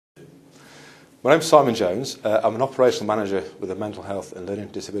My name's Simon Jones. I'm an operational manager with the Mental Health and Learning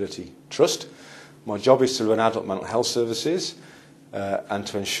Disability Trust. My job is to run adult mental health services and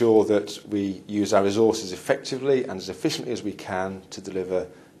to ensure that we use our resources effectively and as efficiently as we can to deliver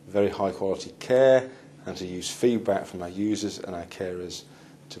very high quality care and to use feedback from our users and our carers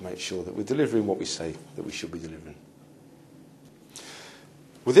to make sure that we're delivering what we say that we should be delivering.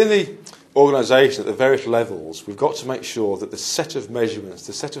 Within the organisation at the various levels, we've got to make sure that the set of measurements,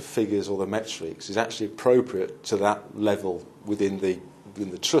 the set of figures or the metrics is actually appropriate to that level within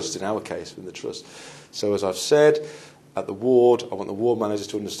the trust, in our case, within the trust. So as I've said, at the ward, I want the ward managers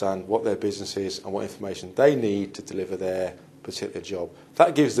to understand what their business is and what information they need to deliver their particular job.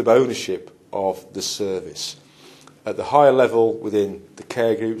 That gives them ownership of the service. At the higher level within the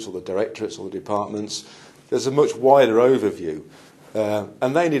care groups or the directorates or the departments, there's a much wider overview.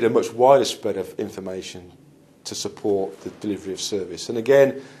 And they need a much wider spread of information to support the delivery of service. And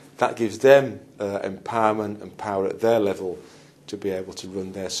again, that gives them empowerment and power at their level to be able to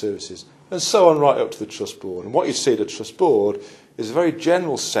run their services. And so on right up to the Trust Board. And what you see at the Trust Board is a very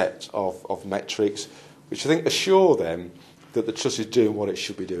general set of metrics which I think assure them that the Trust is doing what it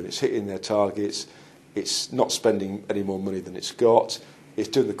should be doing. It's hitting their targets, it's not spending any more money than it's got, it's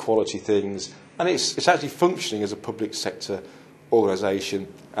doing the quality things, and it's actually functioning as a public sector organisation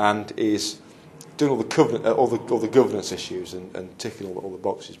and is doing all the governance issues and ticking all the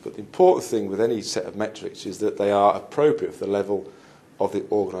boxes. But the important thing with any set of metrics is that they are appropriate for the level of the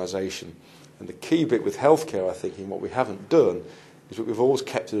organisation. And the key bit with healthcare, I think, in what we haven't done is that we've always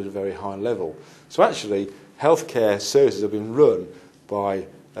kept it at a very high level. So actually, healthcare services have been run by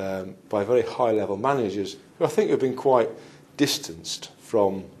very high-level managers who I think have been quite distanced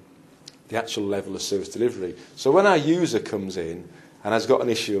from the actual level of service delivery. So when our user comes in and has got an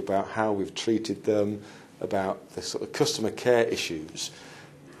issue about how we've treated them, about the sort of customer care issues,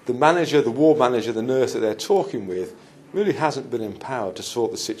 the manager, the ward manager, the nurse that they're talking with really hasn't been empowered to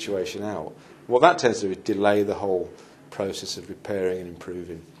sort the situation out. What that tends to do is delay the whole process of repairing and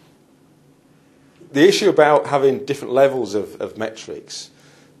improving. The issue about having different levels of metrics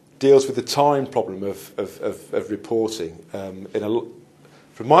deals with the time problem of reporting.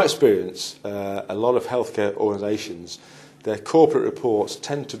 From my experience, a lot of healthcare organisations, their corporate reports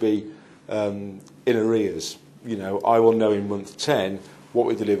tend to be in arrears. You know, I will know in month 10 what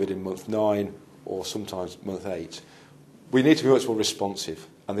we delivered in month 9 or sometimes month 8. We need to be much more responsive,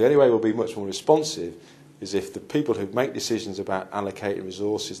 and the only way we'll be much more responsive is if the people who make decisions about allocating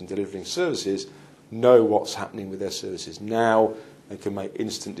resources and delivering services know what's happening with their services now and can make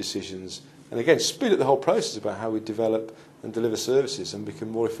instant decisions and again speed up the whole process about how we develop and deliver services and become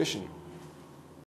more efficient.